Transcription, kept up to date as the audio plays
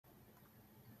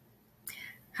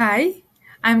Hi,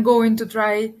 I'm going to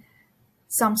try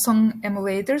Samsung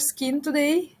emulator skin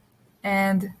today,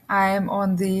 and I'm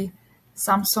on the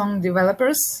Samsung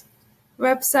developers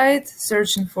website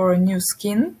searching for a new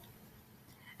skin,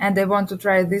 and I want to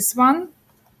try this one.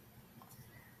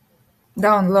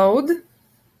 Download,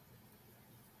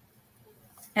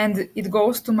 and it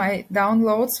goes to my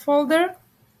downloads folder,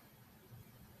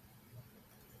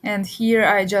 and here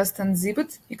I just unzip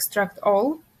it, extract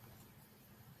all,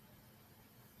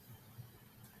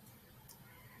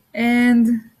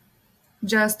 and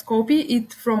just copy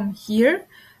it from here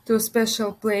to a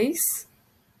special place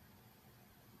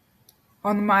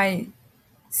on my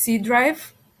C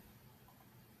drive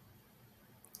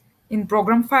in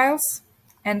program files,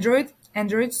 Android,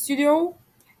 Android Studio,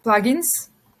 plugins,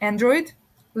 Android,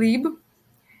 lib,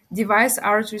 device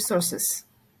art resources.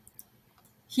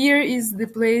 Here is the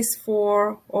place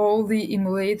for all the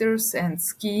emulators and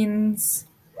skins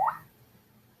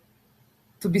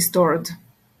to be stored.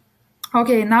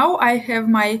 Okay, now I have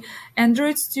my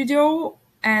Android Studio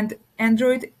and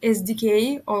Android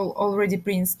SDK already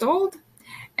pre-installed,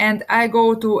 and I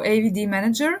go to AVD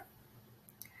Manager,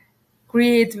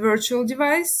 create virtual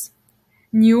device,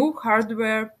 new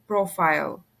hardware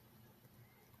profile.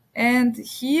 And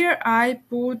here I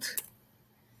put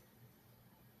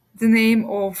the name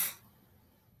of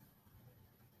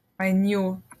my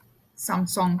new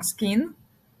Samsung skin.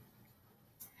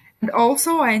 And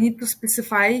also I need to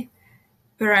specify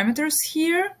parameters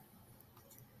here.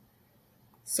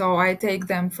 So I take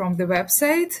them from the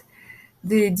website.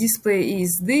 The display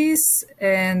is this,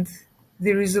 and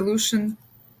the resolution,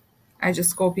 I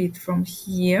just copy it from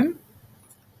here.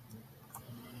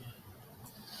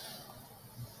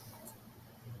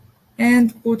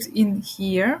 And put in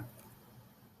here.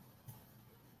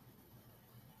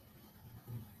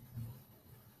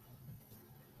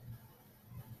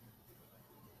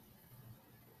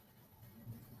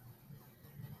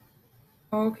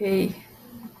 Okay.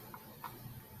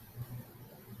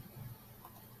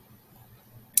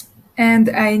 And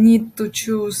I need to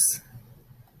choose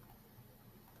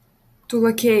to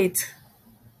locate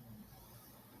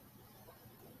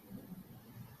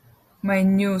my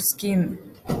new skin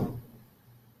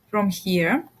from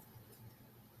here.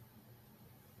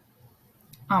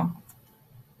 Oh,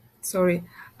 sorry.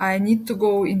 I need to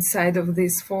go inside of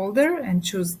this folder and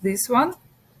choose this one.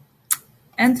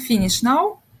 And finish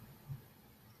now.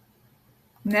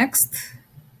 Next.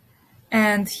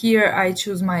 And here I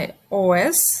choose my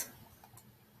OS.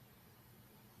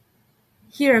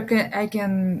 Here I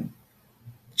can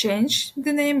change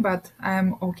the name, but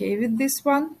I'm okay with this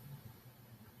one.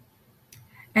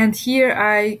 And here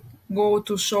I go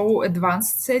to show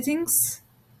advanced settings.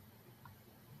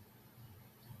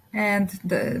 And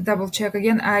double check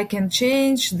again. I can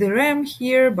change the RAM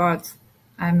here, but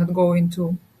I'm not going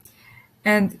to.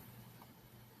 And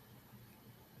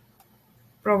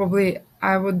probably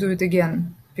I would do it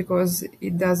again because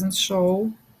it doesn't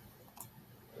show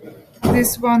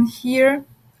this one here.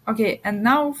 Okay, and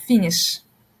now finish.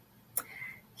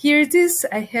 Here it is.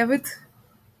 I have it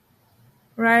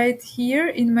right here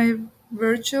in my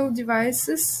virtual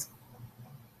devices.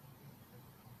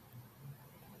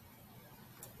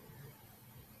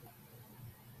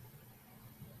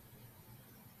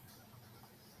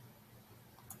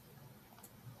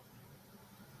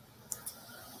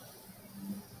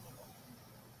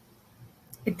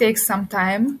 It takes some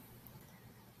time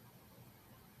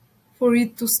for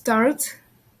it to start.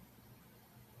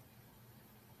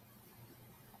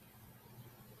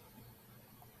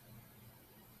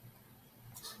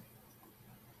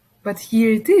 But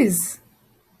here it is.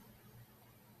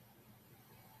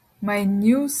 My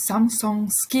new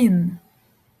Samsung skin.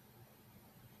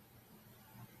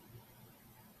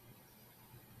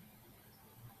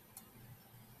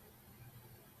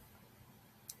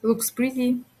 Looks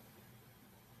pretty.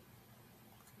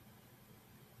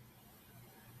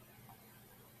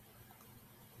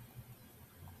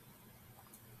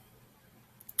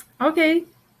 Okay.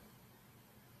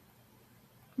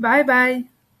 Bye bye.